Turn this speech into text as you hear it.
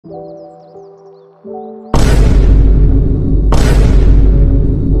You're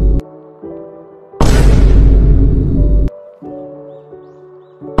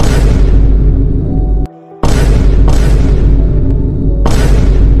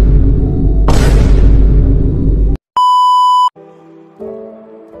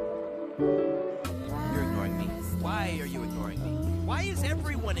ignoring me. Why are you ignoring me? Why is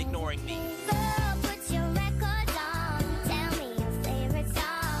everyone ignoring me?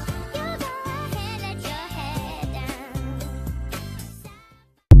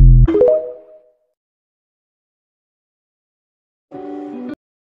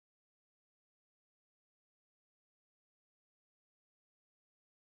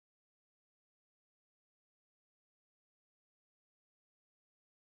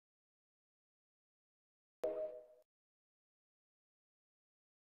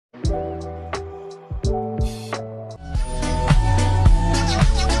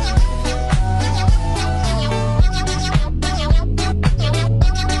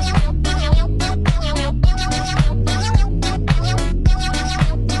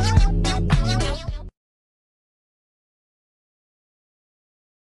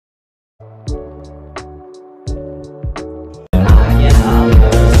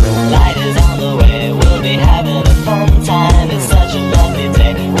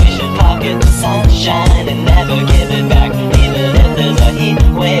 Sunshine and never give it back. Even if there's a heat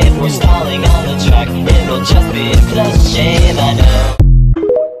wave, we're stalling on the track. It will just be a close shave, I know.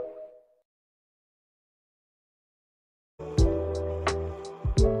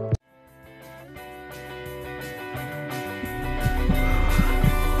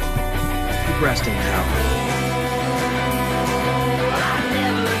 Keep resting now.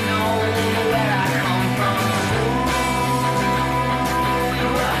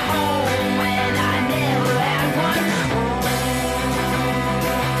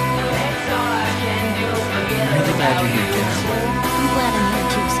 Glad you're here, kids. I'm glad I'm here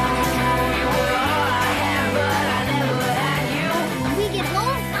too, Sonic. When we get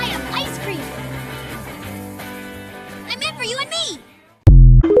home, I have ice cream. I meant for you and me.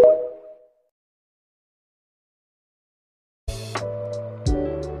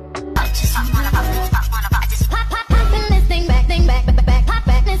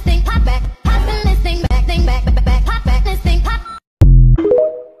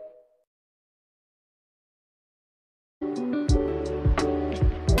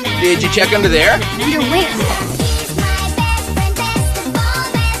 Did you check under there? Underwear.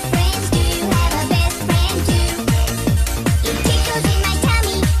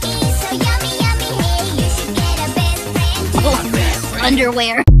 Oh,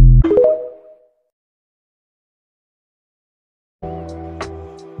 underwear.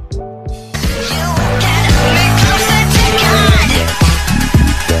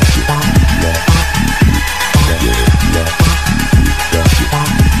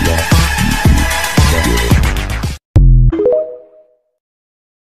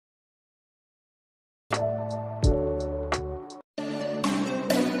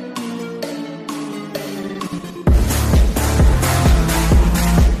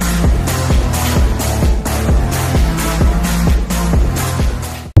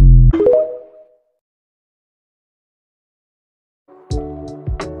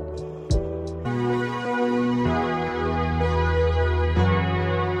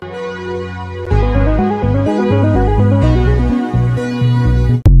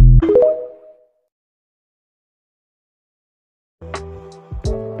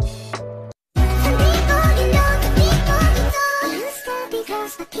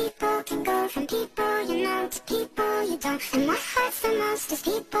 And my heart's the most as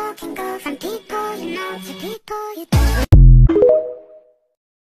people can go from people you know to people you don't.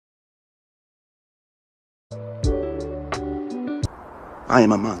 I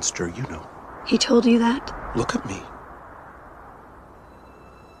am a monster, you know. He told you that? Look at me.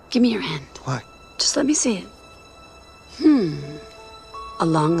 Give me your hand. Why? Just let me see it. A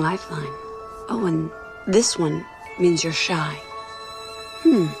long lifeline. Oh, and this one means you're shy.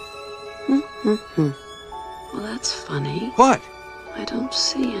 Well, that's funny. What? I don't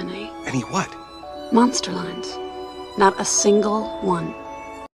see any. Any what? Monster lines. Not a single one.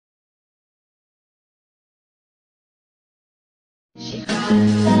 She cried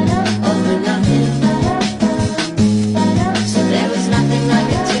over nothing, so there was nothing I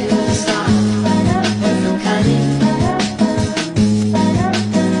could do to stop her from cutting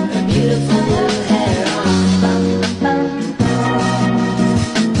her beautiful blue hair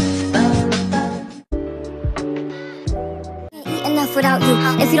Eat enough without you.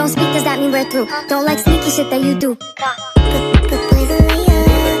 If you don't speak, does that mean we're through? Don't like sneaky shit that you do. Good boys are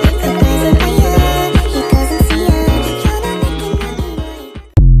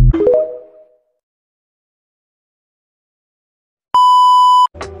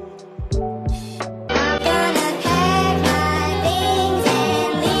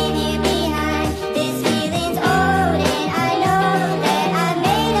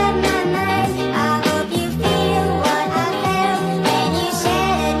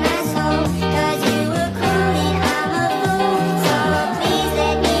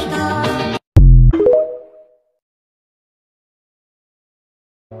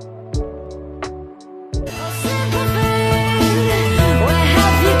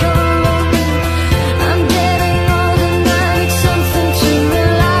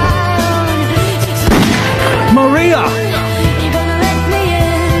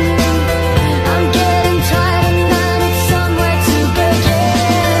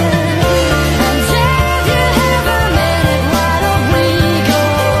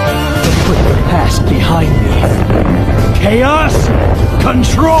behind me. Chaos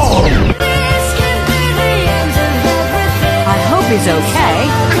Control! I hope he's okay.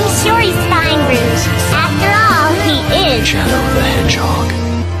 I'm sure he's fine, Rouge. After all, he is Shadow the Hedgehog.